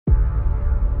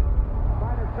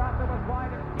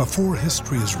Before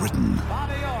history is written,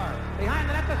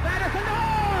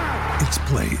 it's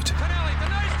played.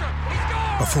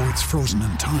 Before it's frozen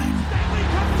in time,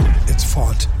 it's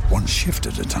fought one shift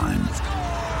at a time.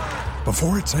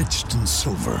 Before it's etched in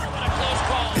silver,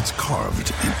 it's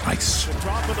carved in ice.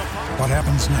 What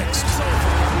happens next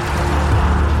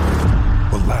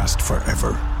will last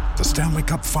forever. The Stanley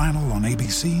Cup Final on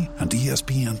ABC and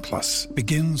ESPN Plus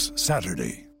begins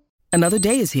Saturday. Another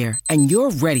day is here, and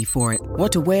you're ready for it.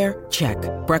 What to wear? Check.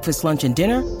 Breakfast, lunch, and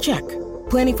dinner? Check.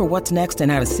 Planning for what's next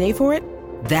and how to save for it?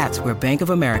 That's where Bank of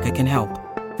America can help.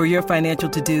 For your financial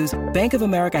to-dos, Bank of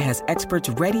America has experts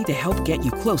ready to help get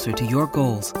you closer to your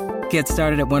goals. Get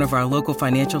started at one of our local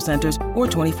financial centers or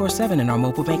 24/7 in our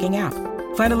mobile banking app.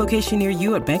 Find a location near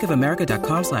you at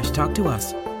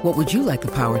bankofamerica.com/talktous. What would you like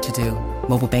the power to do?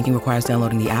 Mobile banking requires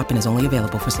downloading the app and is only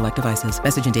available for select devices.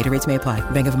 Message and data rates may apply.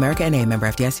 Bank of America NA, member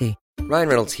FDIC. Ryan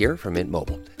Reynolds here from Mint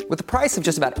Mobile. With the price of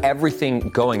just about everything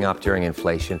going up during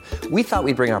inflation, we thought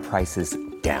we'd bring our prices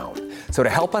down. So to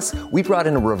help us, we brought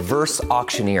in a reverse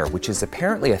auctioneer, which is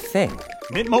apparently a thing.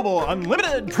 Mint Mobile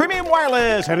Unlimited Premium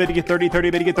Wireless. How to get 30,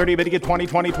 30, bit to get 30, bit to get 20,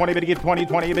 20, 20, bit to get 20,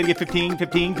 20, bit to get 15,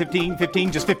 15, 15,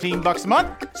 15, just $15 a month?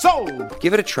 Sold!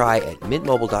 Give it a try at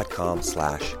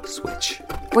mintmobile.com/switch.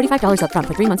 $45 up front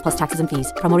for 3 months plus taxes and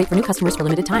fees. Promo rate for new customers for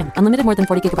limited time. Unlimited more than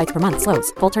 40 gigabytes per month.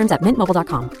 Slows full terms at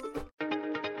mintmobile.com.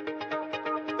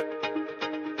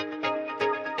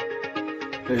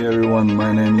 Hey everyone,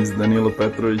 my name is Danilo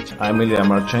Petrovic. I'm Ilya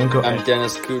Marchenko. I'm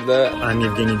Denis Kudla. I'm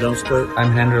Evgeny Donskoy.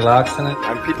 I'm Henry Laaksonen.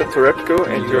 I'm Peter Torebko,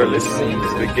 and you're listening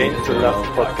to the Game to Love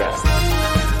podcast.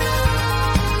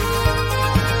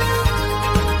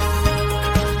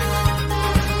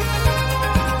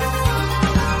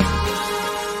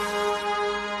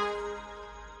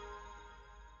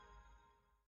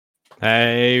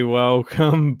 Hey,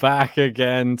 welcome back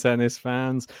again, tennis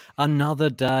fans.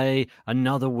 Another day,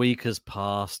 another week has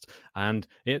passed, and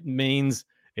it means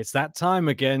it's that time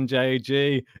again,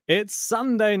 JG. It's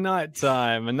Sunday night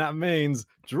time, and that means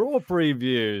draw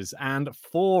previews, and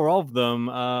 4 of them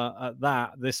at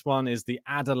that. This one is the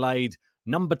Adelaide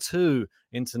number 2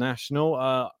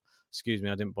 international. Excuse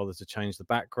me, I didn't bother to change the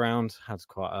background. Had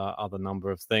quite other number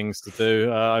of things to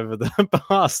do over the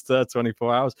past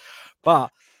 24 hours, but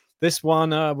this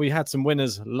one, we had some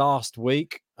winners last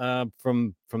week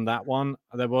from that one.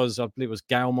 There was, I believe it was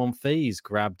Gael Monfils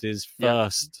grabbed his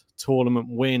first tournament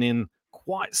win in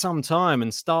quite some time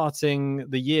and starting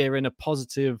the year in a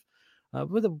positive,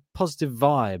 with a positive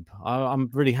vibe.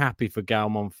 I'm really happy for Gael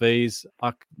Monfils.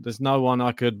 There's no one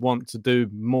I could want to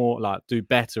do more, like do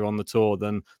better on the tour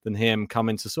than him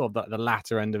coming to sort of the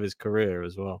latter end of his career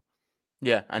as well.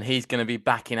 Yeah, and he's going to be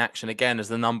back in action again as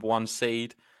the number 1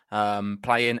 seed.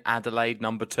 Playing Adelaide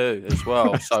number 2 as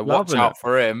well. So watch out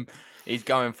for him. He's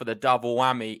going for the double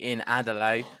whammy in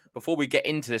Adelaide. Before we get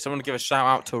into this, I want to give a shout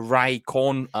out to Ray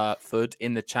Cornford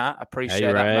in the chat.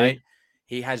 Appreciate that, mate.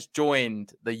 He has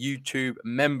joined the YouTube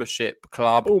membership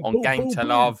club on Game to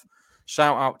Love.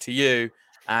 Shout out to you.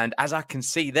 And as I can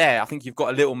see there, I think you've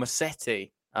got a little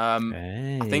Massetti. I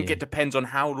think it depends on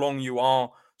how long you are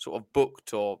sort of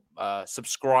booked or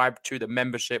subscribed to the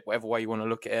membership, whatever way you want to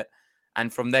look at it.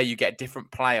 And from there, you get a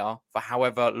different player for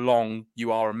however long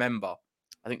you are a member.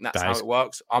 I think that's how it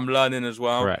works. I'm learning as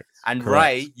well. Correct. And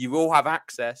Ray, you will have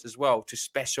access as well to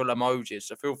special emojis.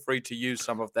 So feel free to use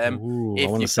some of them if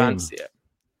you fancy it.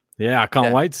 Yeah, I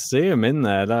can't wait to see him in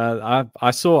there. I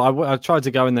tried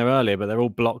to go in there earlier, but they're all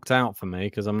blocked out for me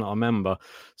because I'm not a member.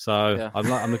 So I'm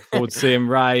looking forward to seeing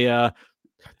Ray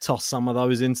toss some of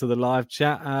those into the live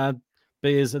chat.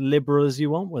 Be as liberal as you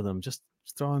want with them. Just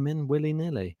throw them in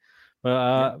willy-nilly.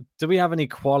 But do we have any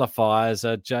qualifiers,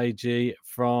 JG,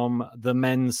 from the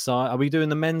men's side? Are we doing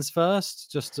the men's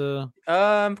first?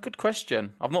 Good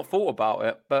question. I've not thought about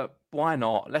it, but why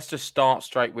not? Let's just start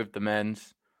straight with the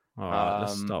men's. All right,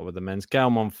 let's start with the men's.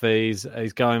 Gael Monfils,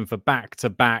 he's going for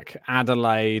back-to-back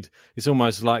Adelaide. It's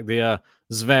almost like the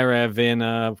Zverev in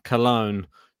Cologne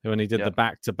when he did the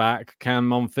back-to-back. Can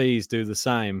Monfils do the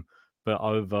same, but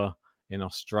over in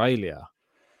Australia?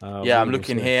 I'm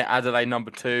looking here. Adelaide number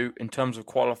 2. In terms of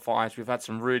qualifiers, we've had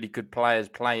some really good players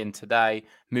playing today.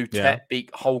 Moutet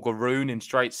beat Holger Rune in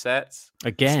straight sets.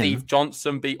 Again. Steve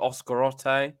Johnson beat Oscar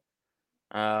Otte.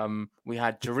 We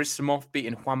had Gerasimov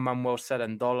beating Juan Manuel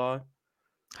Cerundolo.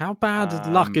 How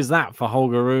bad luck is that for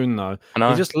Holger Rune, though?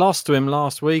 He just lost to him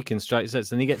last week in straight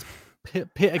sets, and he gets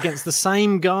pit against the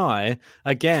same guy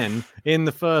again in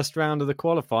the first round of the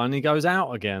qualifying, and he goes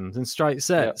out again in straight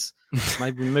sets.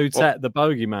 Maybe Moutet, the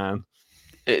bogeyman.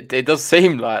 It does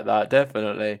seem like that,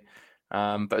 definitely.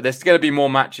 But there's going to be more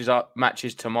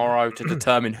matches tomorrow to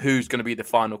determine who's going to be the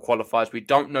final qualifiers. We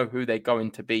don't know who they're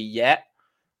going to be yet.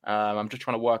 I'm just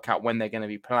trying to work out when they're going to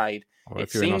be played. Or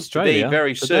it seems to be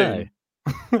very soon.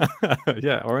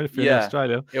 Yeah, or if you're in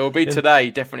Australia. It will be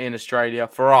today, definitely in Australia.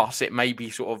 For us, it may be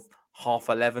sort of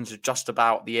 11:30, so just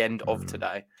about the end of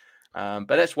today. But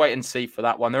let's wait and see for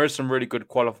that one. There is some really good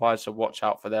qualifiers, so watch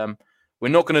out for them. We're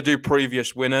not going to do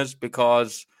previous winners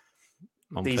because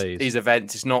these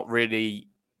events, it's not really...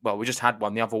 Well, we just had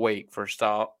one the other week for a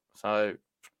start. So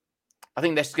I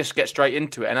think let's just get straight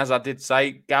into it. And as I did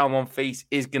say, Gael Monfils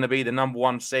is going to be the number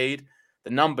 1 seed. The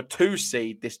number 2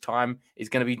 seed this time is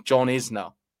going to be John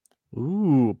Isner.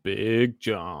 Ooh, Big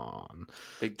John.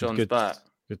 Big John's back.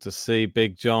 Good to see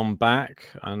Big John back.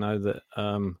 I know that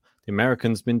the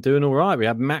American's been doing all right. We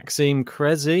had Maxime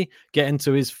Cressy getting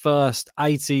to his first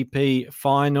ATP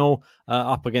final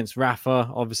up against Rafa,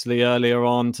 obviously earlier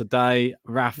on today.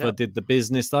 Rafa did the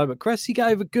business though, but Cressy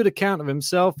gave a good account of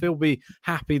himself. He'll be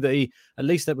happy that he at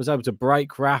least was able to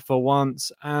break Rafa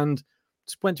once and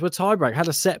just went to a tiebreak. Had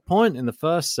a set point in the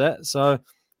first set, so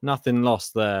nothing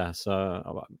lost there.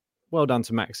 So well done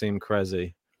to Maxime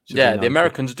Cressy. The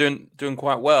Americans are doing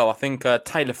quite well. I think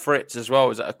Taylor Fritz as well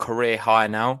is at a career high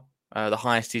now. The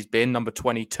highest he's been, number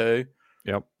 22.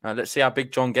 Yep. Let's see how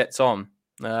Big John gets on.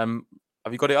 Have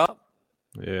you got it up?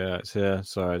 Yeah, it's here.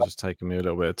 Sorry, it's just taking me a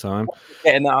little bit of time.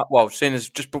 Getting that up. Well, seeing as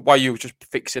just while you were just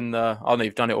fixing the... Oh, no,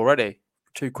 you've done it already.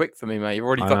 Too quick for me, mate. You've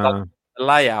already got the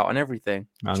layout and everything.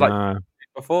 It's like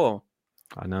before.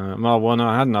 I know. Well, no,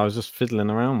 I hadn't. I was just fiddling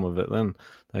around with it then.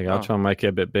 There you go. I'll try and make it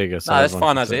a bit bigger. So that's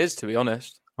fine as it is, to be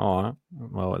honest. All right.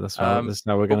 Well, that's how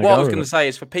we're going to go. What I was going to say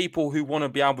is for people who want to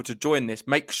be able to join this,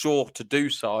 make sure to do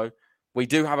so. We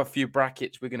do have a few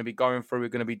brackets we're going to be going through. We're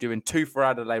going to be doing 2 for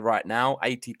Adelaide right now,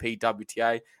 ATP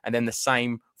WTA, and then the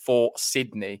same for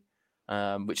Sydney,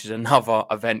 which is another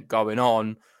event going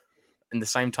on in the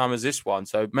same time as this one.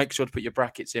 So make sure to put your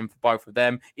brackets in for both of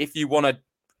them. If you want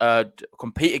to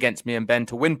compete against me and Ben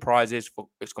to win prizes,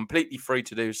 it's completely free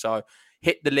to do so.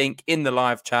 Hit the link in the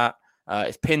live chat.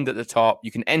 It's pinned at the top.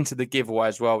 You can enter the giveaway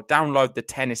as well. Download the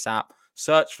tennis app.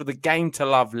 Search for the Game to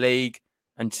Love League.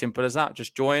 And simple as that.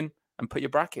 Just join and put your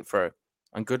bracket through.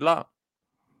 And good luck.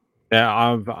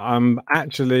 Yeah, I'm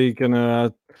actually going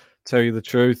to tell you the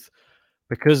truth.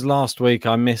 Because last week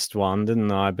I missed one,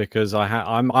 didn't I? Because I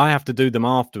have to do them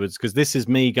afterwards. Because this is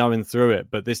me going through it.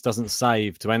 But this doesn't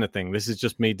save to anything. This is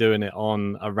just me doing it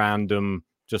on a random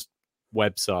just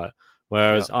website.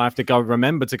 Whereas I have to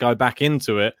remember to go back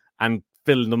into it and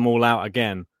fill them all out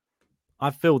again.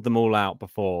 I've filled them all out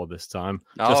before this time,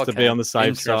 just to be on the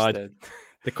safe side.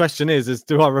 The question is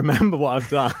do I remember what I've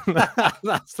done?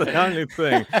 That's the only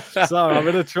thing. So I'm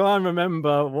going to try and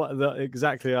remember what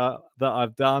exactly that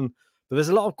I've done. But there's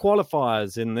a lot of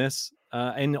qualifiers in this,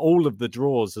 in all of the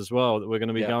draws as well that we're going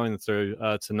to be going through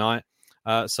tonight.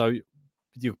 So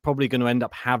you're probably going to end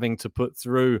up having to put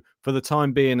through for the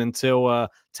time being until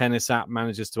Tennis App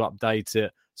manages to update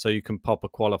it so you can pop a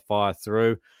qualifier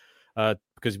through.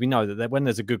 Because we know that when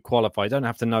there's a good qualifier, you don't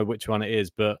have to know which one it is,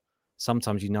 but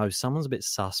sometimes someone's a bit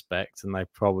suspect and they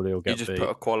probably will get beat. You just put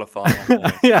a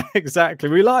qualifier. Yeah, exactly.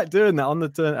 We like doing that on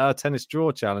the tennis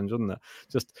draw challenge, wasn't it?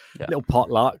 Just a little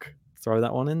potluck. Throw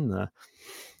that one in there.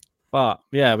 But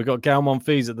yeah, we've got Gael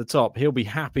Monfils at the top. He'll be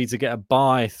happy to get a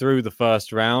bye through the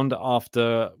first round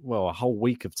after, a whole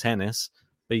week of tennis,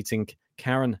 beating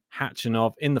Karen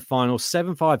Khachanov in the final.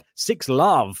 7-5,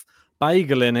 6-love,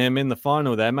 bageling him in the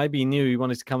final there. Maybe he knew he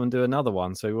wanted to come and do another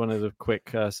one, so he wanted a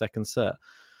quick second set.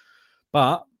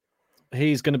 But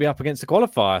he's going to be up against the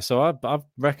qualifier. So I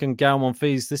reckon Gael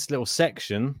Monfils, this little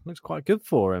section, looks quite good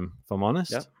for him, if I'm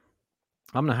honest. Yeah.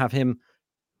 I'm going to have him...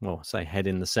 head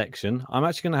in the section. I'm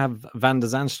actually going to have Van der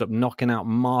Zandschulp knocking out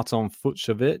Marton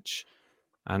Fucsovics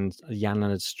and Jan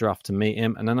Struff to meet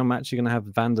him. And then I'm actually going to have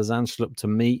Van der Zandschulp to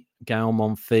meet Gael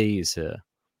Monfils here.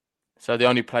 So the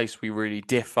only place we really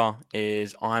differ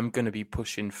is I'm going to be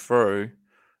pushing through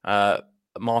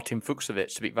Marton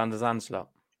Fucsovics to beat Van der Zandschulp.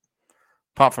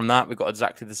 Apart from that, we've got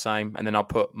exactly the same. And then I'll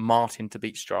put Martin to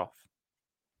beat Struff.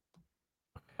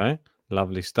 Okay,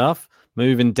 lovely stuff.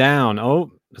 Moving down.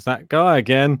 Oh, it's that guy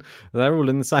again. They're all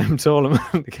in the same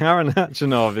tournament. Karen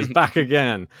Khachanov is back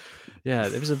again. Yeah,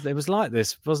 it was like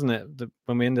this, wasn't it?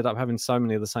 When we ended up having so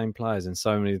many of the same players in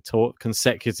so many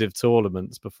consecutive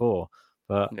tournaments before.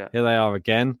 But here they are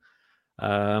again.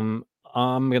 I'm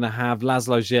going to have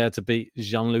Laszlo Ger to beat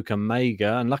Gianluca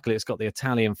Mega. And luckily it's got the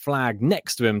Italian flag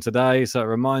next to him today. So it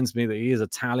reminds me that he is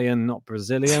Italian, not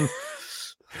Brazilian.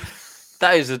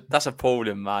 That's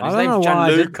appalling, man. His name's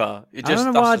Gianluca. I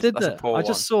don't know why I did that. I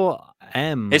just saw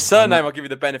M. His surname, I'll give you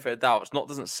the benefit of doubt.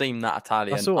 Doesn't seem that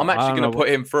Italian. I'm actually going to put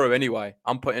him through anyway.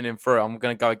 I'm putting him through. I'm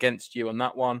going to go against you on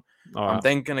that one. I'm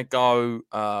then going to go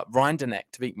Rinderneck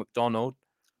to beat McDonald,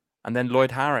 and then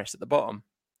Lloyd Harris at the bottom.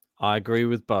 I agree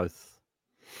with both.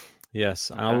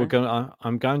 Yes, okay.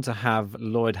 I'm going to have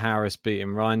Lloyd Harris beating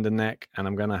Rinderneck, and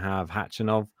I'm going to have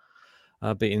Hachinov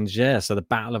beating Jer. So the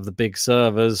battle of the big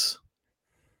servers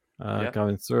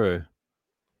going through.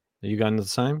 Are you going the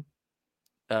same?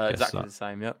 Exactly the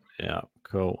same, yep. Yeah,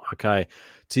 cool. Okay.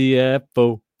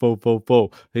 TF,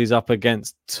 he's up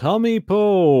against Tommy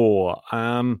Paul.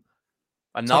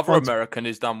 Another American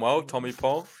who's done well, Tommy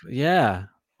Paul. Yeah.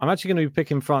 I'm actually going to be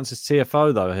picking Francis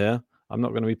TFO, though, here. I'm not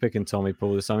going to be picking Tommy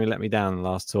Paul this time. He let me down in the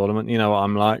last tournament. You know what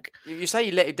I'm like. You say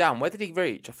he let you down. Where did he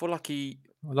reach? I feel like he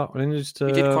did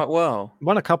quite well.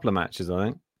 Won a couple of matches, I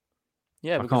think.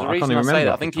 Yeah, because the reason I say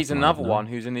that, I think he's another one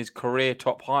who's in his career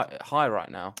top high right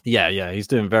now. Yeah, he's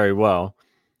doing very well.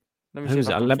 Let me see if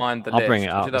I can find the list. I'll bring it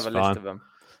up. We should have a list of them.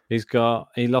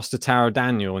 He lost to Taro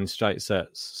Daniel in straight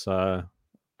sets. So,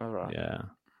 all right. Yeah,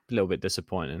 a little bit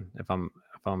disappointing if I'm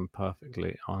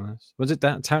perfectly honest. Was it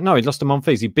that? No, he lost to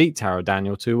Monfils. He beat Taro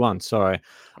Daniel 2-1. Sorry,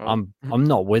 I'm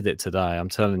not with it today. I'm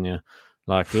telling you,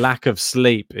 like lack of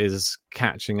sleep is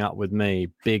catching up with me,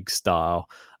 big style.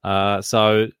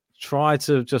 So try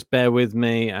to just bear with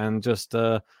me and just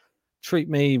treat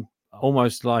me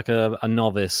almost like a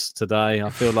novice today. I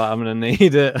feel like I'm going to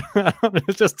need it.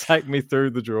 Just take me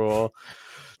through the draw.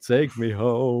 Take me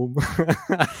home.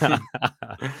 Right,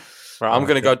 I'm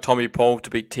going to go Tommy Paul to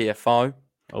beat TFO.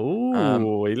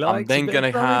 Oh, he likes. I'm then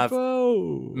going to have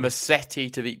Massetti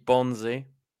to beat Bonzi.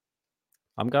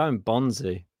 I'm going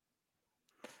Bonzi.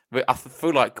 I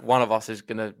feel like one of us is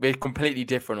going to be completely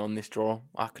different on this draw.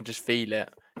 I can just feel it.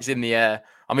 It's in the air.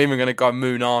 I'm even going to go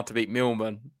Munar to beat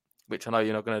Millman, which I know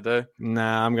you're not going to do.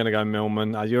 Nah, I'm going to go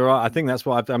Millman. You're right. I think that's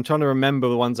what I'm trying to remember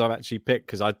the ones I've actually picked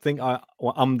because I think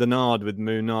I'm denard with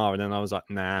Munar, and then I was like,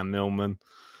 nah, Millman.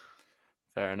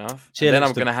 Fair enough. And then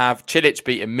I'm going to have Cilic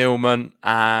beating Millman,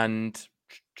 and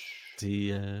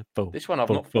this one I've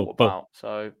not thought about.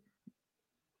 So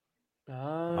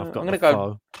I'm going to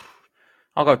go.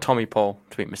 I'll go Tommy Paul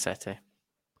to beat Massetti.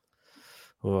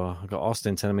 Oh, I got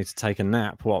Austin telling me to take a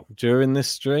nap. What, during this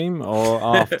stream or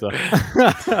after?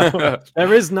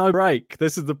 There is no break.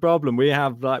 This is the problem. We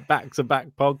have like back-to-back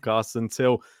podcasts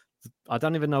until I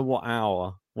don't even know what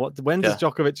hour. When does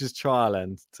Djokovic's trial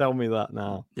end? Tell me that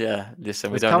now. Yeah,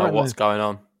 listen, we don't know what's going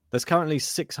on. There's currently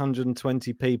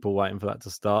 620 people waiting for that to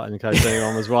start, in case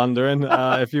anyone was wondering.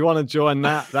 If you want to join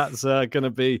that, that's going to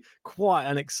be quite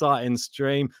an exciting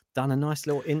stream. Done a nice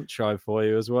little intro for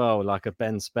you as well, like a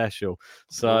Ben special.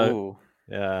 So,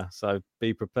 yeah, so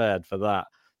be prepared for that.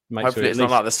 Hopefully it's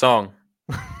not like the song.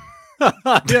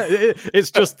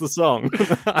 It's just the song.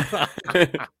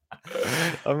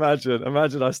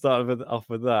 Imagine I started off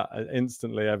with that, and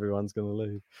instantly everyone's going to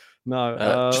leave. No,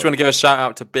 just want to give a shout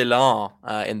out to Bill R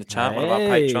in the chat, one of our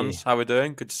patrons. How we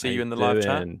doing? Good to see you in the live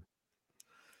chat.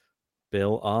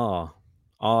 Bill R.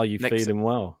 Are you feeling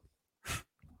well?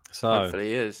 So hopefully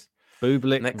he is.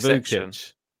 Bublik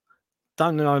Vukic.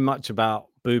 Don't know much about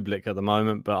Bublik at the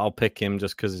moment, but I'll pick him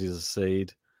just because he's a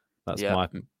seed. That's my.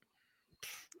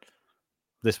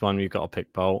 This one you've got to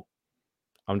pick Bolt.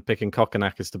 I'm picking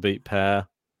Kokkinakis to beat Pair.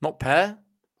 Not Pair?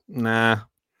 Nah.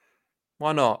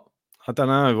 Why not? I don't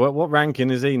know. What ranking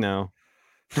is he now?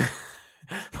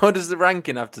 What does the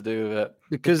ranking have to do with it?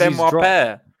 Because Benoit he's dropped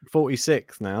Paire.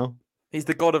 46th now. He's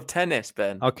the god of tennis,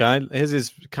 Ben. Okay, here's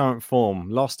his current form.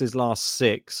 Lost his last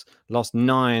 6. Lost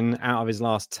 9 out of his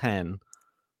last 10.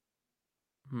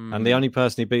 And the only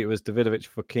person he beat was Davidovich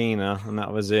Fokina, and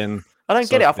that was in... I don't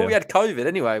get it. I thought we had COVID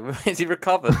anyway. Is he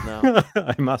recovered now?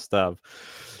 He must have.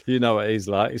 You know what he's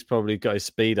like. He's probably got his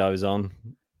Speedos on.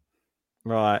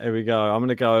 Right, here we go. I'm going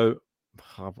to go...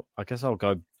 I guess I'll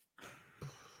go...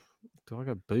 Do I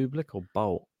go Bublik or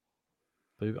Bolt?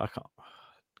 I can't...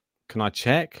 Can I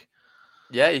check?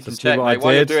 Yeah, you can check, mate.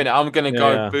 While you're doing it, I'm going to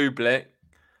go Bublik.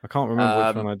 I can't remember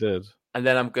which one I did. And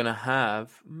then I'm going to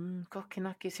have...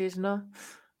 Kokkinakis Isner.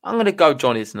 I'm going to go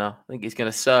John Isner. I think he's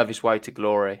going to serve his way to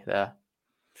glory there.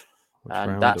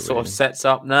 And that sort of sets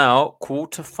up now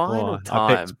quarter-final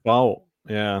time. I picked Bolt.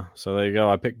 Yeah, so there you go.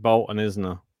 I picked Bolt and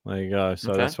Isner. There you go.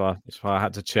 So that's why I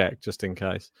had to check just in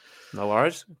case. No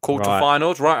worries.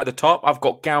 Quarterfinals, right at the top. I've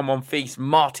got Gael Monfils,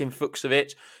 Martin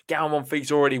Fucsovics. Gael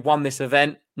Monfils already won this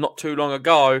event not too long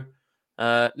ago.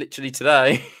 Literally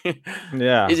today.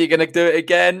 Yeah. Is he going to do it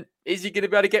again? Is he going to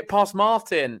be able to get past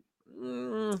Martin?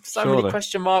 So many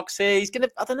question marks here. He's going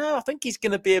to, I don't know. I think he's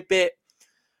going to be a bit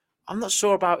I'm not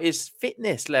sure about his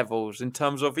fitness levels in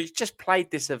terms of he's just played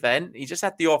this event. He just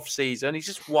had the off season. He's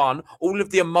just won all of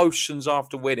the emotions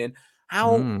after winning.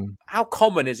 How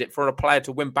common is it for a player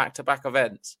to win back-to-back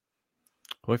events?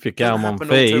 Well, if you're Galmon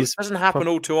Fees, doesn't happen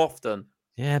all too often.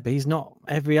 Yeah, but he's not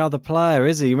every other player,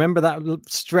 is he? Remember that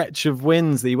stretch of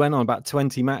wins that he went on, about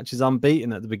 20 matches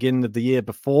unbeaten at the beginning of the year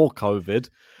before COVID?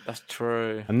 That's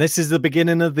true. And this is the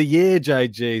beginning of the year,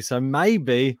 JG. So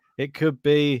maybe it could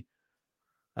be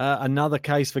another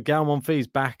case for Galmon Fees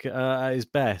back at his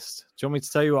best. Do you want me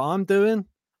to tell you what I'm doing?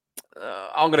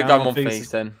 I'm going to go Monfils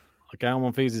then.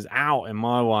 Galmon Fees is out in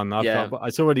my one.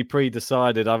 It's already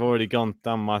pre-decided. I've already done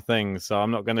my things, so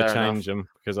I'm not going to change them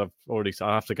because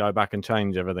I have to go back and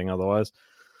change everything otherwise.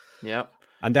 Yeah.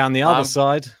 And down the other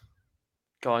side,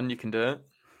 go on, you can do it.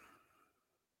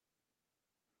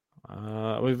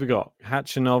 What have we got?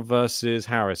 Hatchinov versus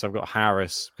Harris. I've got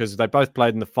Harris because they both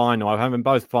played in the final. I'm having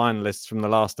both finalists from the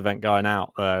last event going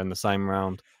out there in the same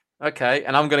round. Okay,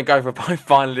 and I'm going to go for both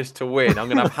finalists to win. I'm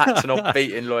going to have Hatchinov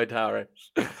beating Lloyd Harris.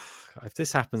 If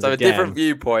this happens again... So a different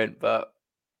viewpoint, but...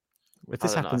 If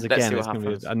this happens again, it's going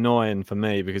to be annoying for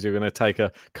me because you're going to take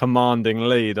a commanding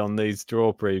lead on these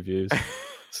draw previews.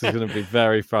 This is going to be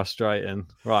very frustrating.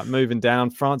 Right, moving down.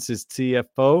 Francis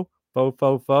TFO.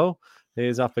 Fo. He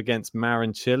is up against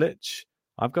Marin Cilic.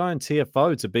 I'm going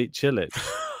TFO to beat Cilic.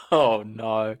 Oh,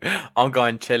 no. I'm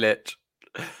going Cilic.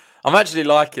 I'm actually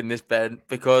liking this, Ben,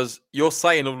 because you're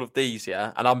saying all of these,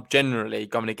 yeah, and I'm generally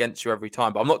going against you every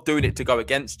time, but I'm not doing it to go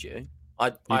against you.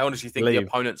 I honestly think the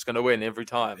opponent's going to win every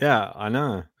time. Yeah, I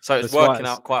know. So it's working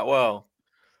out quite well.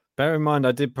 Bear in mind,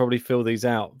 I did probably fill these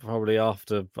out probably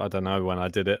after, I don't know when I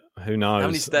did it. Who knows? How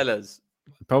many Stellas?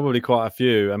 Probably quite a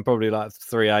few, and probably like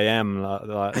 3 a.m.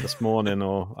 like this morning,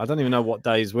 or I don't even know what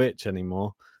day's which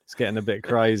anymore. It's getting a bit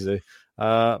crazy.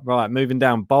 Right, moving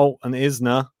down, Bolt and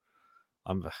Isner.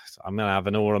 I'm going to have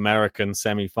an All-American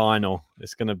semi-final.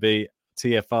 It's going to be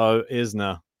TFO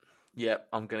Isner. Yep,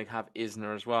 I'm going to have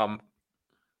Isner as well.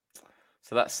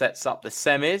 So that sets up the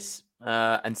semis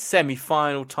and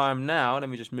semi-final time now. Let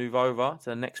me just move over to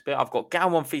the next bit. I've got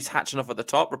Galmon Feast Hatchinov at the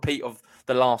top, repeat of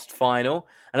the last final.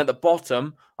 And at the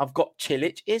bottom, I've got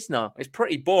Cilic Isner. It's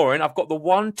pretty boring. I've got the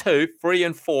 1, 2, 3,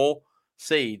 and 4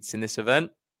 seeds in this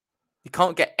event. You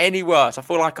can't get any worse. I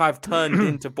feel like I've turned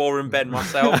into boring Ben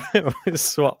myself. It's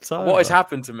swapped over. What has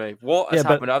happened to me? What has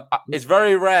happened? It's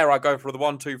very rare I go for the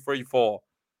 1, 2, 3, 4.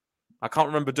 I can't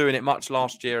remember doing it much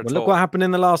last year at all. Look what happened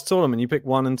in the last tournament. You picked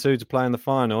 1 and 2 to play in the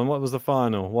final. And what was the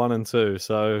final? 1 and 2.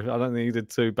 So I don't think you did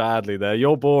too badly there.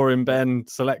 Your boring Ben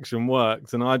selection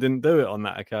worked, and I didn't do it on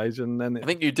that occasion. Then I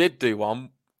think you did do one,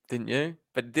 didn't you?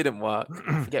 But it didn't work.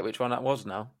 I forget which one that was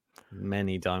now.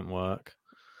 Many don't work.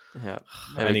 Yeah.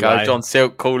 There we go. John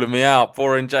Silk calling me out.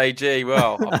 Boring JG.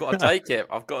 Well, I've got to take it.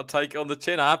 I've got to take it on the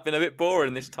chin. I have been a bit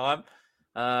boring this time.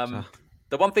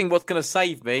 The one thing what's going to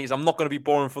save me is I'm not going to be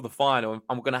boring for the final.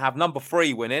 I'm going to have number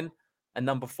 3 winning and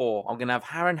number 4. I'm going to have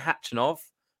Haran Hatchinov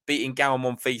beating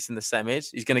Galmon Feast in the semis.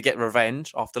 He's going to get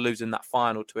revenge after losing that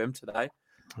final to him today.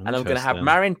 And I'm going to have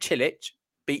Marin Cilic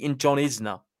beating John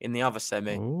Isner in the other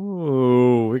semi.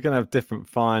 Ooh, we're going to have different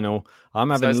final. I'm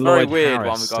having it's Lloyd very weird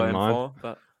Harris what I'm going for.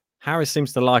 But... Harris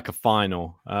seems to like a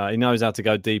final. He knows how to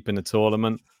go deep in the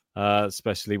tournament,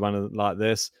 especially one like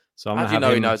this. So how do you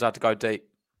know he knows how to go deep?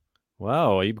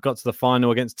 Well, he got to the final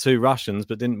against 2 Russians,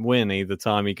 but didn't win either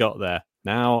time he got there.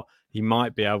 Now he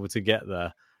might be able to get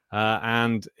there.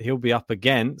 And he'll be up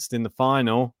against, in the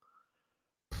final,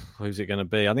 who's it going to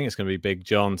be? I think it's going to be Big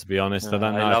John, to be honest. I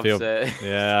don't know if he'll...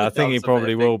 Yeah, I think he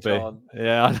probably will be.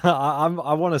 Yeah,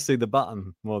 I want to see the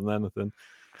button more than anything.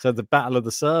 So the battle of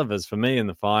the servers for me in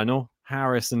the final.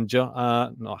 Harris and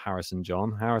John, not Harris and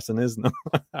John. Harrison isn't.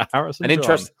 Harris and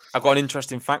John. I've got an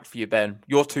interesting fact for you, Ben.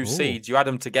 Your 2 seeds, you add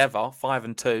them together, 5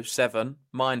 and 2, 7.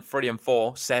 Mine, 3 and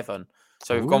 4, 7.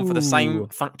 So we've gone for the same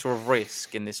factor of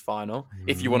risk in this final.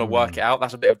 If you want to work it out,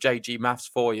 that's a bit of JG maths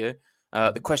for you.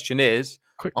 The question is,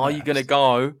 you going to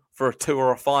go for a 2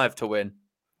 or a 5 to win?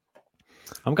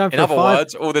 I'm going for in other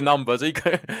words, all the numbers.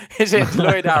 Is it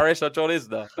Lloyd Harris or John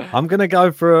Isner? I'm going to go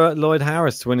for Lloyd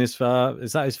Harris to win his.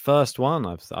 Is that his first one?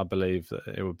 I believe that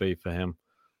it would be for him.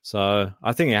 So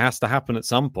I think it has to happen at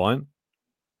some point.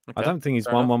 Okay, I don't think he's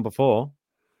won one before.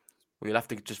 Well, you'll have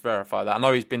to just verify that. I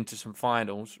know he's been to some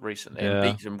finals recently and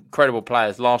beat some incredible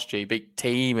players. Last year, he beat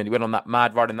Team and he went on that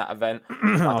mad ride in that event.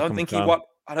 I don't think he won.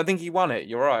 I don't think he won it.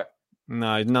 You're right.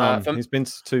 No, he's been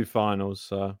to 2 finals.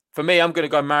 So. For me, I'm going to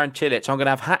go Marin Cilic. I'm going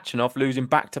to have Hatchinov losing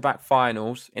back-to-back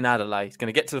finals in Adelaide. He's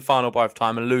going to get to the final both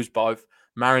time and lose both.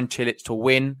 Marin Cilic to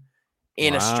win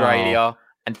in Australia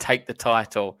and take the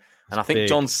title. And I think big.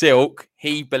 John Silk,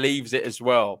 he believes it as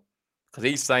well. because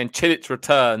he's saying Cilic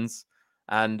returns,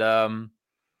 and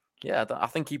I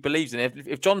think he believes in it.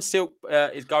 If John Silk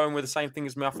is going with the same thing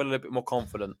as me, I feel a little bit more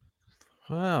confident.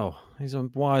 Well, he's a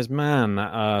wise man,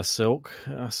 that Silk.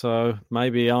 So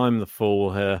maybe I'm the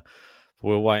fool here.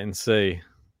 We'll wait and see.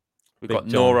 We've got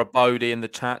Nora Bodie in the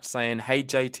chat saying, "Hey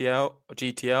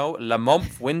GTL,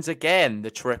 Lamont wins again, the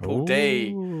Triple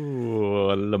D."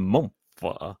 Ooh, Lamont.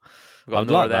 We've got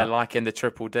Nora there liking the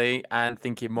Triple D and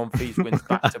thinking Monfils wins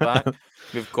back to back.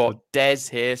 We've got Des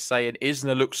here saying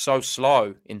Isner looks so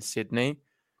slow in Sydney.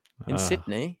 In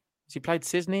Sydney? Has he played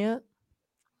Sydney yet?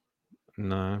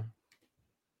 No.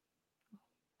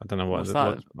 I don't know what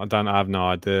that. I have no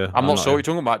idea. I'm not sure what you're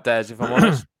talking about, Des, if I'm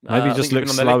honest. Maybe he just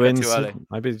looks slow in Sydney.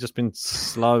 Maybe he's just been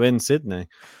slow in Sydney.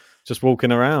 Just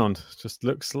walking around. Just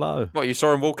looks slow. What, you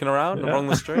saw him walking around along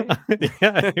the street?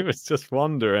 Yeah, he was just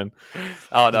wandering.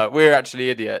 Oh, no, we're actually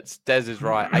idiots. Des is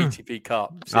right. ATP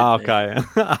Cup. Oh, okay.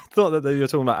 I thought that you were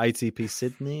talking about ATP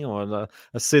Sydney or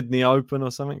a Sydney Open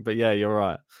or something. But yeah, you're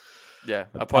right. Yeah,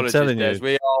 apologies,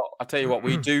 Des. I tell you what,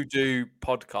 we do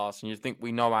podcasts, and you think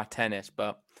we know our tennis,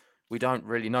 but we don't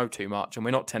really know too much, and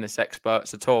we're not tennis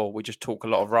experts at all. We just talk a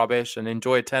lot of rubbish and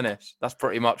enjoy tennis. That's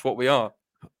pretty much what we are.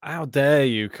 How dare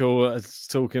you call us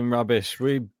talking rubbish?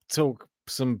 We talk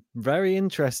some very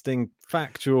interesting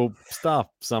factual stuff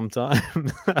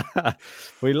sometimes.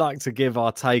 We like to give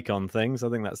our take on things. I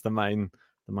think that's the main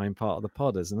part of the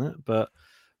pod, isn't it? But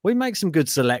we make some good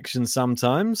selections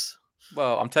sometimes.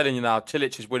 Well, I'm telling you now,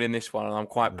 Cilic is winning this one, and I'm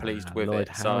quite pleased with Lloyd it.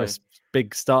 Harris,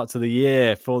 big start to the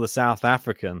year for the South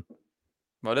African.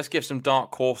 Well, let's give some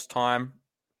dark horse time.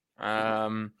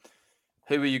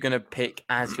 Who are you going to pick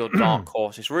as your dark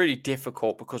horse? It's really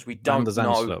difficult because we don't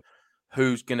know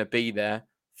who's going to be there.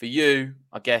 For you,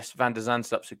 I guess Van der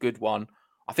Zandslup's a good one.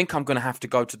 I think I'm going to have to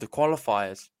go to the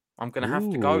qualifiers. I'm going to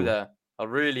have to go there. I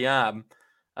really am.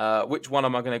 Which one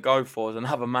am I going to go for is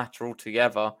another matter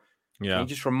altogether. Yeah. Can you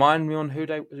just remind me on who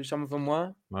some of them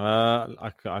were?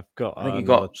 I've got. I think you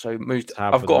got. So moved.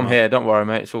 I've got them here. Don't worry,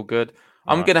 mate. It's all good.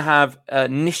 I'm going to have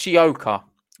Nishioka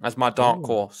as my dark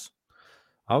horse.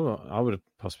 I would have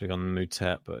possibly gone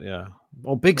Mutet, but yeah.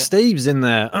 Oh, Big Steve's in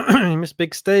there. You missed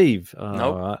Big Steve.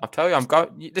 No, right. I'll tell you, I'm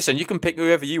going. Listen, you can pick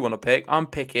whoever you want to pick. I'm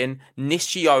picking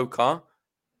Nishioka,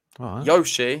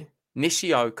 Yoshi,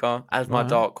 Nishioka as my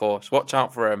dark horse. Watch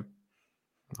out for him.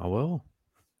 I will.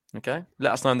 Okay,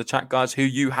 let us know in the chat, guys, who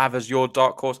you have as your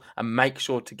dark horse, and make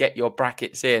sure to get your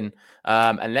brackets in.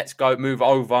 And let's move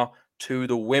over to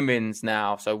the women's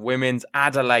now. So women's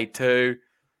Adelaide 2.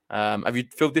 Have you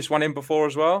filled this one in before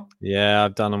as well? Yeah,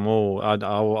 I've done them all.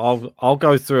 I'll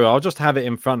go through. I'll just have it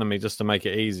in front of me just to make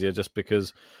it easier, just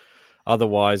because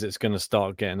otherwise it's going to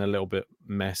start getting a little bit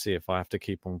messy if I have to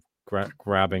keep on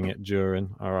grabbing it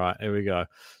during. All right, here we go.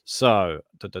 So,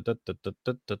 where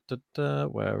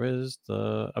is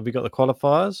the? Have we got the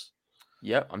qualifiers?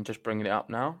 Yep, I'm just bringing it up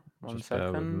now. One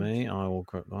second. Bear with me. I will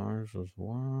grab those as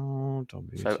well.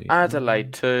 WTA. So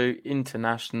Adelaide 2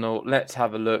 international. Let's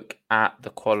have a look at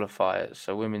the qualifiers.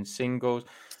 So women's singles.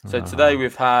 So today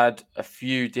we've had a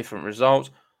few different results.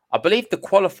 I believe the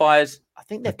qualifiers. I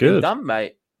think they've been done,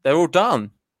 mate. They're all done.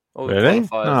 Really?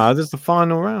 No, there's the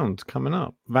final round coming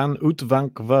up. Van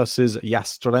Uytvanck versus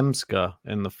Yastremska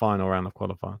in the final round of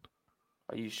qualifying.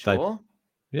 Are you sure?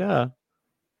 Yeah.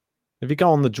 If you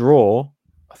go on the draw,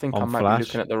 I think I might be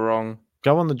looking at the wrong.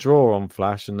 Go on the draw on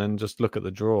Flash and then just look at the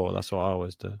draw. That's what I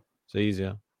always do. It's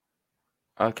easier.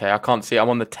 Okay, I can't see. I'm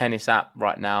on the tennis app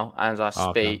right now as I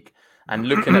speak. Okay. And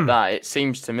looking at that, it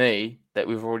seems to me that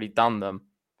we've already done them.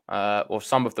 Or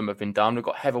some of them have been done. We've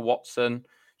got Heather Watson.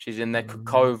 She's in there.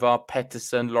 Kukova,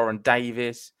 Pettersson, Lauren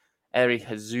Davis, Eri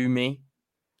Hazumi.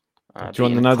 Do you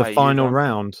want to know the final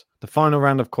round? The final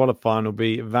round of qualifying will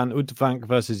be Van Uytvanck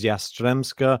versus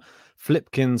Yastremska,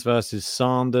 Flipkins versus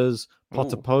Sanders,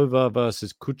 Potapova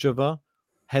versus Kucheva,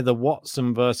 Heather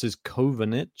Watson versus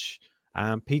Kovanic,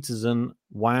 and Peterson,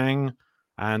 Wang,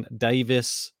 and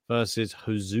Davis versus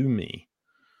Hazumi.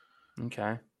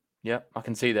 Okay. Yep, I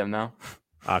can see them now.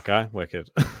 Okay,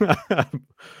 wicked.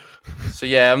 So,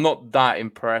 yeah, I'm not that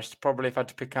impressed. Probably if I had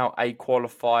to pick out a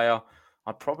qualifier,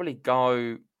 I'd probably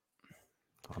go...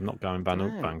 I'm not going Van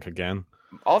Uytvanck again.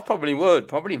 I probably would.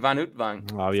 Probably Van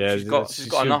Uytvanck. Oh, yeah. She's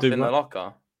got enough in the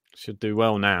locker. Should do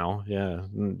well now, yeah.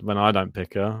 When I don't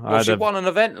pick her. Well, she won an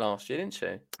event last year, didn't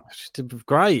she? She did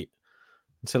great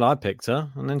until I picked her,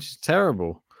 and then she's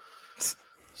terrible. It's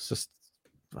just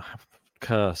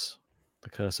curse. The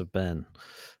curse of Ben.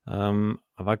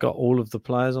 Have I got all of the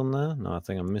players on there? No, I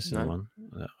think I'm missing one.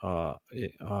 No.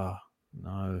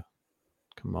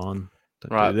 Come on.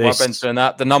 Right, while Ben's doing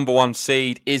that, the number one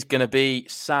seed is going to be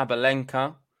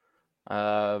Sabalenka.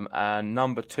 And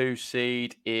number 2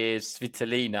 seed is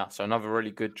Svitolina. So another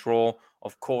really good draw.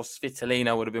 Of course,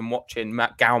 Svitolina would have been watching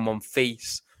Matt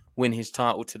Galmonfils win his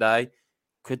title today.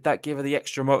 Could that give her the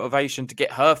extra motivation to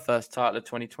get her first title of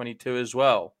 2022 as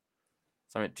well?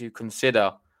 Something to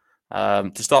consider.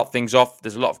 To start things off,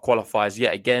 there's a lot of qualifiers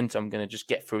yet again, so I'm going to just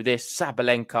get through this.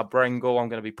 Sabalenka, Brengel, I'm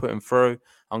going to be putting through.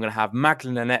 I'm going to have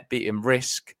Magdalene Annette beating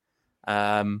Risk.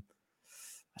 I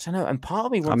don't know, and part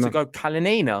of me wants to go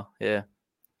Kalinina here.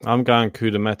 I'm going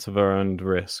Kudermetova and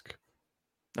Risk.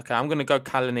 Okay, I'm going to go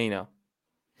Kalinina.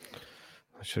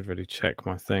 I should really check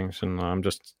my things, shouldn't I? I'm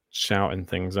just shouting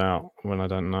things out when I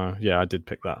don't know. Yeah, I did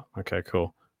pick that. Okay,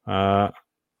 cool.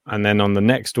 And then on the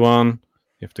next one,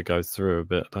 you have to go through a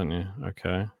bit, don't you?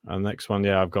 Okay. And the next one,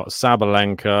 yeah, I've got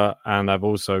Sabalenka and I've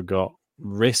also got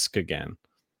Risk again.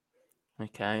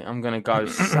 Okay, I'm going to go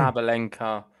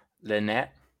Sabalenka,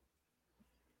 Lynette.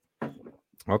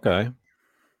 Okay.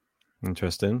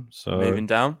 Interesting. So moving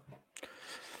down.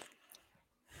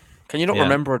 Can you not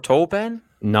remember at all, Ben?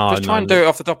 No. Just try and do it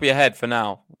off the top of your head for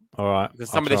now. All right. Because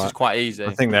some of this is quite easy.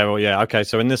 I think they're all, yeah. Okay,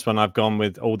 so in this one, I've gone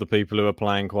with all the people who are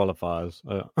playing qualifiers.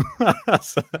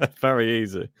 That's very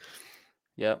easy.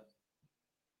 Yep.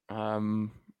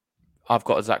 I've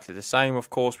got exactly the same, of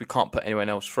course. We can't put anyone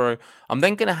else through. I'm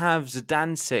then going to have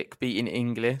Zdancic beating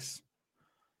Inglis.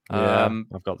 Yeah,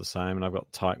 I've got the same, and I've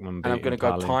got Teichmann beating And I'm going to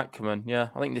go Teichmann. Yeah,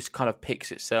 I think this kind of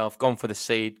picks itself. Gone for the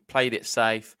seed, played it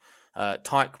safe.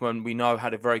 Teichmann, we know,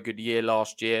 had a very good year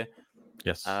last year.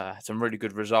 Yes. Had some really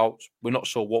good results. We're not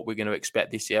sure what we're going to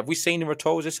expect this year. Have we seen him at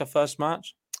all? Is this our first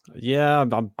match? Yeah, I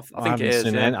think it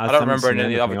is. Yeah. I don't remember any of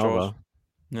the other draws.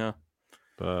 Yeah.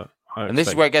 But this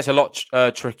is where it gets a lot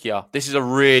trickier. This is a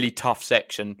really tough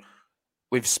section.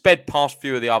 We've sped past a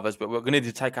few of the others, but we're going to need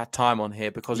to take our time on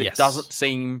here because it doesn't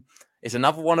seem... It's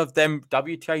another one of them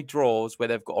WTA draws where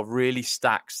they've got a really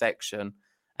stacked section,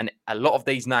 and a lot of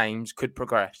these names could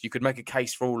progress. You could make a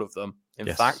case for all of them.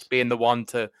 In fact, being the one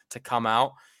to come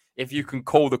out. If you can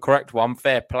call the correct one,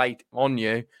 fair play on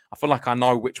you. I feel like I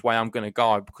know which way I'm going to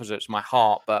go because it's my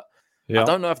heart, but I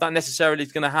don't know if that necessarily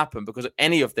is going to happen because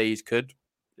any of these could,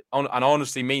 and I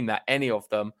honestly mean that, any of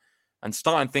them. And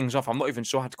starting things off, I'm not even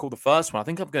sure how to call the first one. I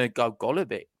think I'm going to go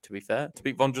Golubic, to be fair, to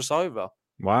beat Vondrousova.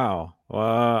 Wow.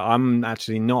 I'm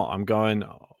actually not. I'm going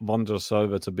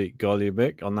Vondrousova to beat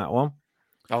Golubic on that one.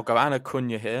 I'll go Anna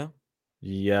Cunha here.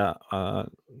 Yeah, I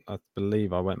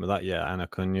believe I went with that. Yeah, Anna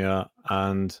Cunha.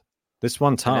 And this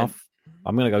one tough.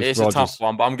 I'm going to go It's Rogers. A tough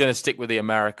one, but I'm going to stick with the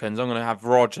Americans. I'm going to have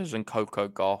Rogers and Coco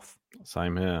Gauff.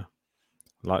 Same here.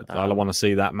 I want to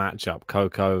see that matchup,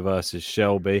 Coco versus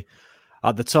Shelby.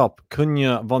 At the top,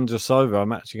 Cunha, Vondrousova.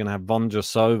 I'm actually going to have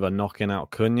Vondrousova knocking out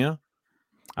Cunha.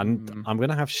 And I'm going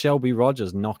to have Shelby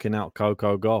Rogers knocking out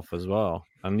Coco Gauff as well.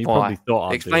 And you probably thought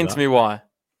I'd Explain to me why.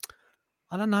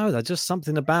 I don't know. There's just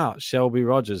something about Shelby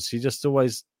Rogers. She just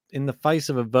always, in the face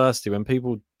of adversity, when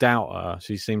people doubt her,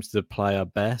 she seems to play her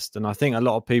best. And I think a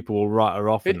lot of people will write her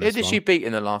off. Who did she beat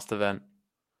in the last event?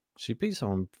 She beat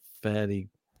someone fairly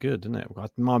good, didn't it?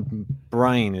 My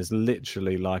brain is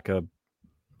literally like I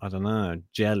don't know,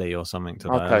 jelly or something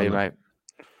today. I'll tell you, mate.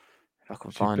 If I can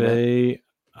find it.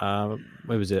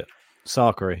 Where was it?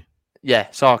 Sakari. Yeah,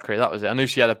 Sakari, that was it. I knew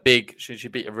she had she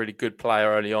beat a really good player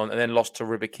early on and then lost to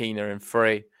Rybakina in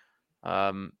 3.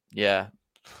 Yeah.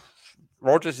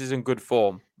 Rogers is in good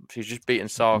form. She's just beaten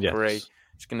Sakari. Yes.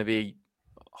 She's going to be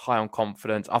high on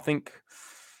confidence. I think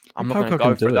I'm not going to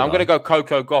go for it. I'm going to go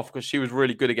Coco Gauff because she was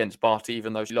really good against Barty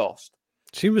even though she lost.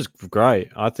 She was great.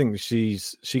 I think she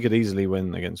could easily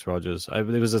win against Rogers. It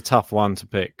was a tough one to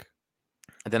pick.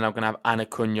 And then I'm going to have Anna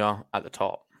Cunha at the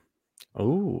top.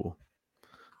 Oh,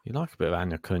 you like a bit of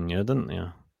Anna Cunha, didn't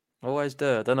you? Always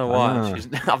do. I don't know why.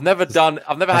 I've never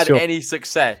had any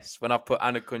success when I put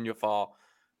Anna Cunha far.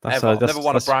 I've never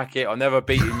won a bracket. I've never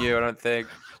beaten you, I don't think.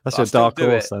 That's your dark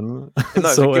horse, then. No,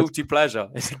 it's a guilty pleasure.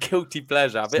 It's a guilty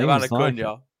pleasure. A bit of Anna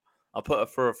Cunha. I'll put her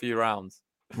through a few rounds.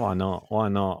 Why not? I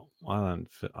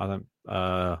don't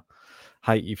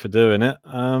hate you for doing it.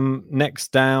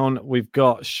 Next down, we've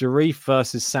got Sharif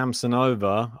versus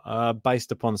Samsonova.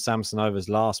 Based upon Samsonova's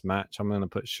last match, I'm going to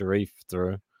put Sharif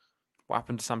through. What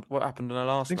happened in her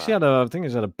last match? She had a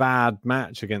bad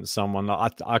match against someone. I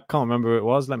can't remember who it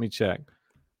was. Let me check.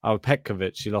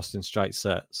 Petkovic. She lost in straight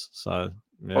sets. So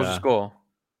yeah. What was the score?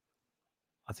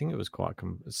 I think it was quite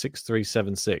 6-3,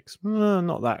 7-6.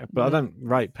 Not that, but I don't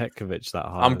rate Petkovic that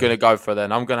high. I'm going to go for it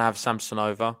then. I'm going to have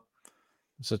Samsonova.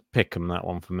 So pick them, that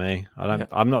one for me.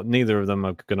 I'm not. Neither of them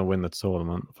are going to win the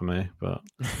tournament for me. But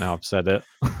now I've said it,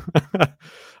 I'm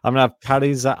going to have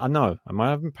Paris. I know. Am I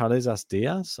having Paris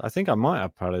Diaz? I think I might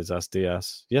have Paris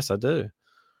Diaz. Yes, I do.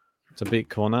 To beat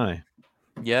Cornet.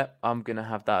 Yeah, I'm going to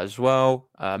have that as well.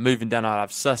 Moving down, I'll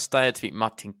have Sestaya to beat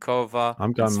Martinkova.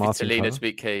 I'm going Svitolina to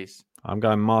beat Keys. I'm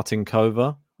going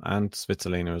Martinkova and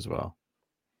Svitolina as well.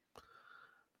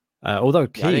 Although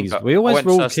Keys, we always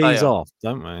rule Keys off,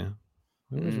 don't we?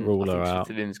 We always rule her out.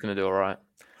 Svitolina's going to do all right.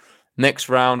 Next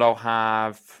round,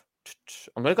 I'm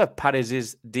going to go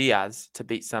Paris Diaz to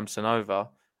beat Samsonova,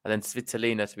 and then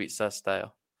Svitolina to beat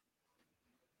Sestaya.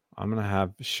 I'm going to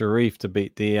have Sharif to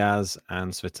beat Diaz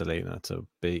and Svitolina to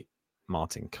beat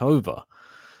Martinkova.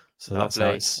 So that's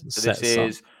how it's set. This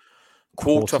is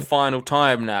quarter-final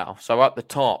time now. So at the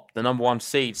top, the number 1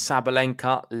 seed,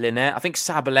 Sabalenka, Linette. I think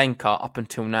Sabalenka, up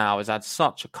until now, has had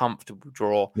such a comfortable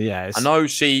draw. Yeah, I know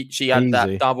she had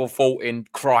that double faulting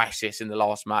crisis in the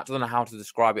last match. I don't know how to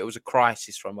describe it. It was a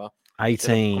crisis from her.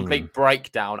 18. Complete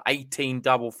breakdown. 18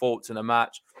 double faults in a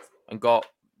match and got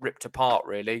ripped apart,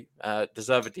 really.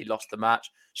 Deservedly lost the match.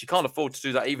 She can't afford to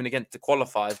do that even against the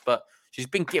qualifiers, but she's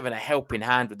been given a helping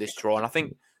hand with this draw. And I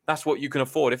think that's what you can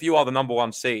afford. If you are the number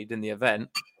 1 seed in the event,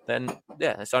 then,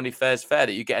 yeah, it's only fair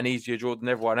that you get an easier draw than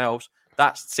everyone else.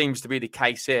 That seems to be the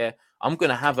case here. I'm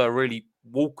going to have her really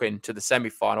walk into the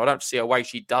semi-final. I don't see a way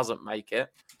she doesn't make it.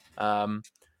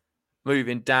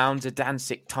 Moving down to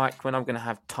Dancik Teichmann, I'm going to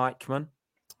have Teichmann.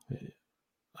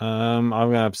 I'm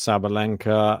going to have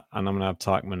Sabalenka, and I'm going to have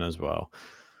Teichmann as well.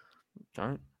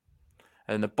 Okay.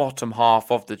 And the bottom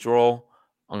half of the draw,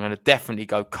 I'm going to definitely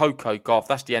go Coco Gauff.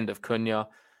 That's the end of Cunha.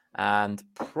 And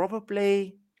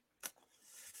probably...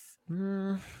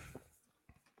 I'm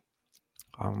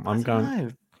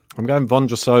going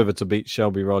Vondrasova to beat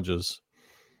Shelby Rogers.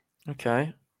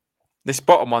 Okay. This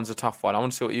bottom one's a tough one. I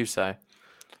want to see what you say.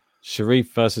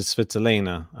 Sharif versus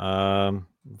Svitolina.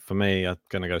 For me, I'm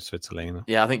going to go Svitolina.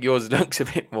 Yeah, I think yours looks a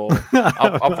bit more.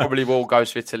 I probably will go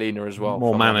Svitolina as well.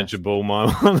 More manageable,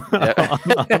 my one. Yeah.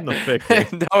 I'm the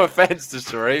picky. No offense to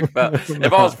Sharif, but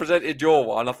if I was presented your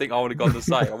one, I think I would have gone the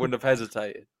same. I wouldn't have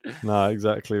hesitated. No,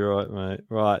 exactly right, mate.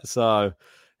 Right, so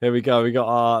here we go. We got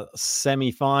our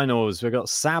semi-finals. We've got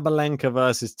Sabalenka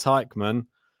versus Teichmann.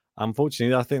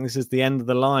 Unfortunately, I think this is the end of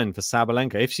the line for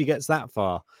Sabalenka, if she gets that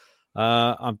far.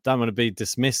 I don't want to be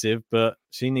dismissive, but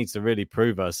she needs to really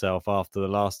prove herself after the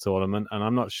last tournament, and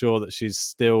I'm not sure that she's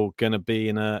still going to be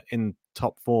in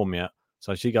top form yet.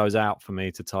 So she goes out for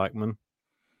me to Teichmann.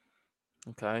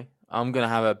 Okay, I'm going to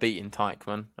have her beating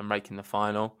Teichmann and making the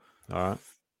final. All right,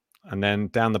 and then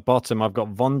down the bottom, I've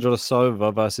got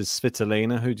Vondrasova versus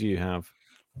Svitolina. Who do you have?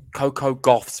 Coco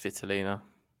Gauff, Svitolina.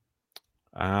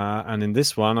 And in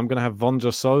this one, I'm going to have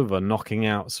Vondrasova knocking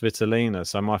out Svitolina.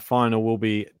 So my final will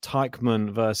be Teichmann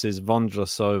versus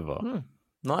Vondrasova.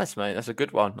 Nice, mate. That's a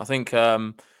good one. I think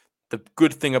the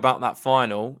good thing about that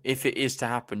final, if it is to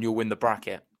happen, you'll win the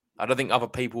bracket. I don't think other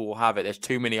people will have it. There's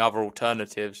too many other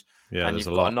alternatives. Yeah, and you've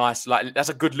got a nice, that's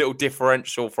a good little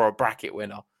differential for a bracket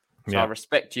winner. So I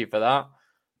respect you for that.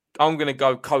 I'm going to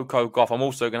go Coco Gauff. I'm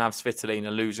also going to have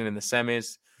Svitolina losing in the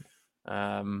semis.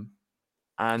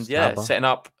 And setting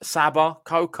up Saba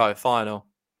Coco final.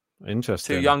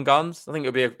 Interesting. 2 young guns. I think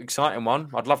it'll be an exciting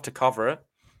one. I'd love to cover it.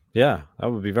 Yeah,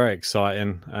 that would be very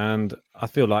exciting. And I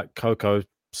feel like Coco's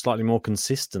slightly more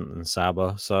consistent than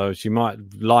Saba, so she might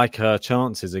like her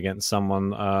chances against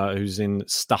someone who's in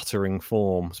stuttering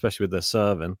form, especially with their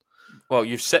serving. Well,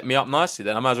 you've set me up nicely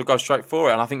then. I might as well go straight for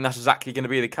it. And I think that's exactly going to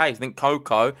be the case. I think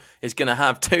Coco is going to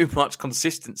have too much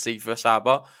consistency for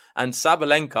Saba. And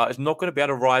Sabalenka is not going to be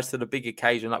able to rise to the big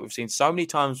occasion like we've seen so many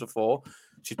times before.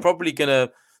 She's probably going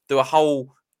to do a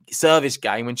whole service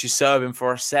game when she's serving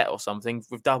for a set or something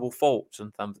with double faults.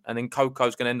 And then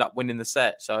Coco's going to end up winning the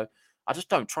set. So I just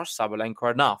don't trust Sabalenka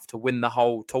enough to win the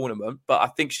whole tournament. But I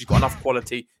think she's got enough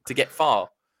quality to get far.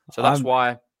 So that's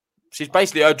why she's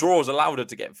basically, her draws allowed her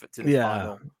to get to the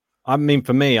final. I mean,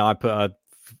 for me, I put her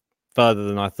further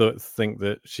than I think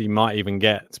that she might even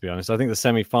get, to be honest. I think the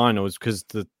semi-finals, because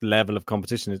the level of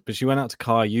competition is, but she went out to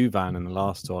Kai Yuvan in the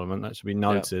last tournament. That should be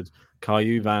noted. Yeah. Kai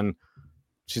Yuvan,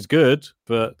 she's good,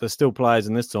 but there's still players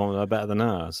in this tournament that are better than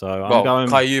her. So I'm going...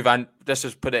 Kai Yuvan, let's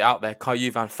just put it out there. Kai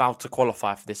Yuvan failed to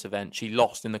qualify for this event. She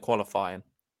lost in the qualifying.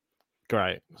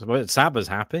 Great. So Saba's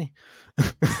happy.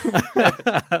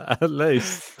 At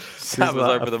least. Saba's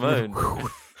over the moon.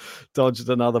 Dodged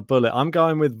another bullet. I'm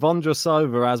going with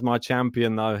Vondrasova as my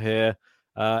champion, though, here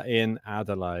in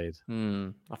Adelaide.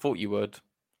 I thought you would.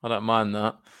 I don't mind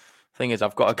that. Thing is,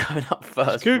 I've got to go up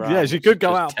first. She could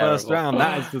go out first round.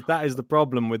 That is the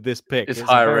problem with this pick. It's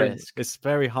high risk. It's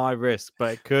very high risk,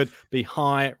 but it could be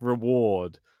high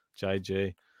reward,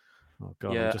 JG. Oh,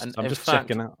 God. Yeah, I'm just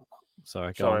checking out.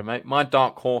 Sorry, mate. My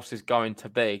dark horse is going to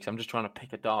be, because I'm just trying to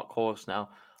pick a dark horse now.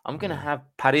 I'm going to have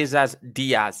Paris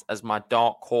Diaz as my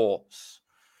dark horse.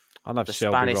 I love the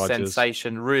Shelby Spanish Rogers.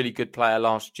 sensation, really good player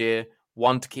last year.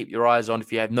 One to keep your eyes on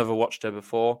if you have never watched her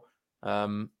before.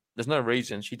 There's no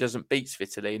reason she doesn't beat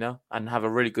Svitolina and have a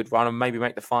really good run and maybe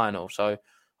make the final. So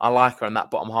I like her in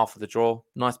that bottom half of the draw.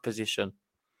 Nice position.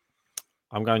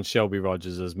 I'm going Shelby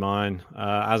Rogers as mine,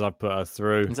 as I put her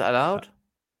through. Is that allowed?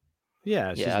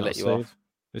 Yeah, she's I'll not let you seed. off.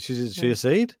 Is she a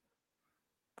seed?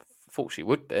 Thought she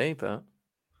would be, but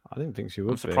I didn't think she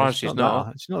would. I'm surprised she's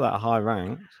not. She's not that high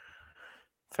ranked.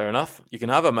 Fair enough. You can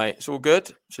have her, mate. It's all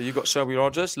good. So you've got Shelby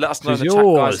Rogers. Let us know She's in the chat,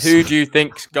 yours. guys. Who do you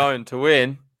think's going to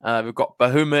win? We've got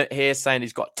Bahumut here saying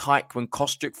he's got Taekwon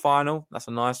Kostric final. That's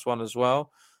a nice one as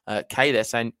well. Kay there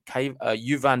saying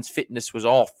Juvan's fitness was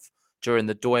off during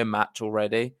the Doi match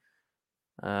already.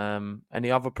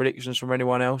 Any other predictions from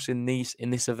anyone else in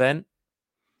this event?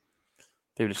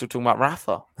 People are still talking about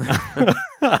Rafa.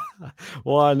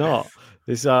 Why not?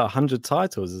 It's 100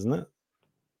 titles, isn't it?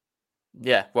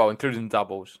 Yeah, well, including the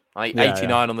doubles. I think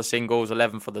 89 on the singles,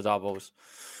 11 for the doubles.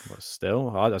 But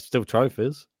still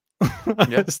trophies.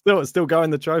 Yeah. still go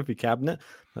in the trophy cabinet.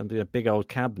 That'd be a big old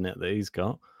cabinet that he's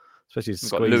got. Especially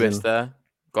We've got Lewis there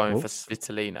going for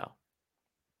Svitolina.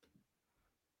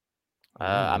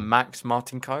 And Max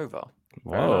Martinkova.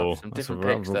 Whoa, some different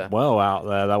picks there. Well out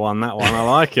there, that one. I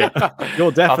like it.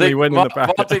 You're definitely winning the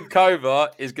bracket. Martinkova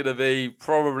is going to be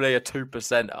probably a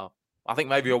 2%er. I think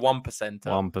maybe a 1%er.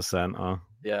 1%er.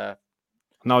 Yeah.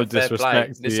 No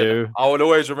disrespect to you. I will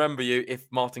always remember you if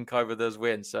Martinkova does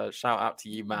win. So shout out to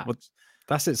you, Max. Well,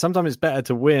 that's it. Sometimes it's better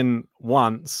to win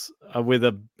once with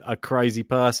a crazy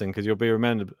person because you'll be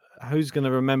remembered. Who's going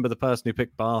to remember the person who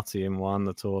picked Barty and won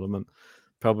the tournament?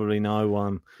 Probably no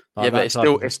one. But it's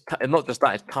not just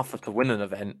that. It's tougher to win an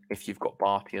event if you've got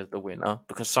Barty as the winner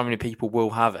because so many people will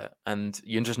have it, and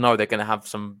you just know they're going to have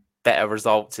some better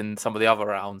results in some of the other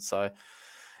rounds. So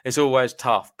it's always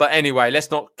tough. But anyway,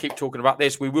 let's not keep talking about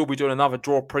this. We will be doing another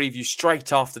draw preview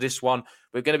straight after this one.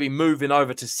 We're going to be moving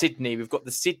over to Sydney. We've got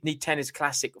the Sydney Tennis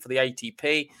Classic for the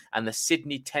ATP and the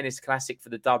Sydney Tennis Classic for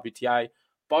the WTA.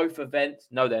 Both events,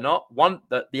 no, they're not.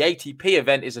 The ATP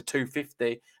event is a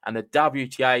 250 and the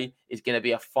WTA is going to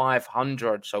be a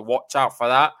 500. So watch out for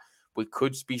that. We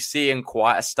could be seeing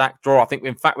quite a stacked draw. I think,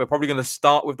 in fact, we're probably going to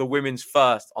start with the women's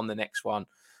first on the next one.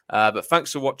 But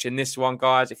thanks for watching this one,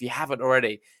 guys. If you haven't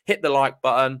already, hit the like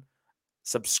button,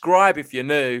 subscribe if you're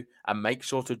new, and make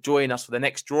sure to join us for the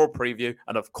next draw preview.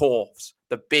 And, of course,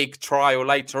 the big trial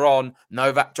later on,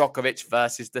 Novak Djokovic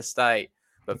versus the State.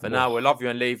 But for now, we'll love you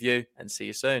and leave you, and see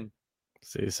you soon.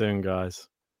 See you soon, guys.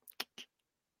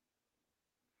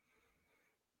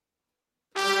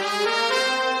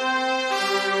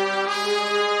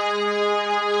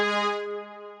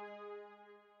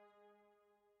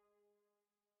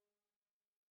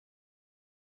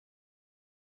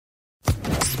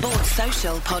 Sports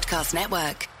Social Podcast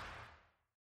Network.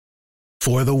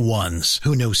 For the ones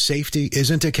who know safety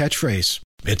isn't a catchphrase,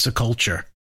 it's a culture.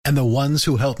 And the ones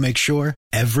who help make sure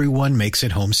everyone makes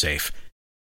it home safe.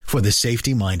 For the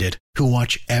safety-minded who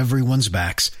watch everyone's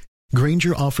backs,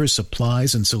 Grainger offers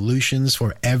supplies and solutions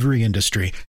for every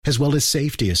industry, as well as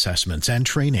safety assessments and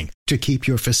training to keep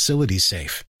your facilities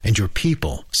safe and your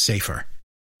people safer.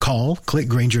 Call, click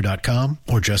Grainger.com,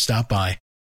 or just stop by.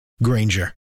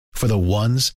 Grainger, for the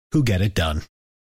ones who get it done.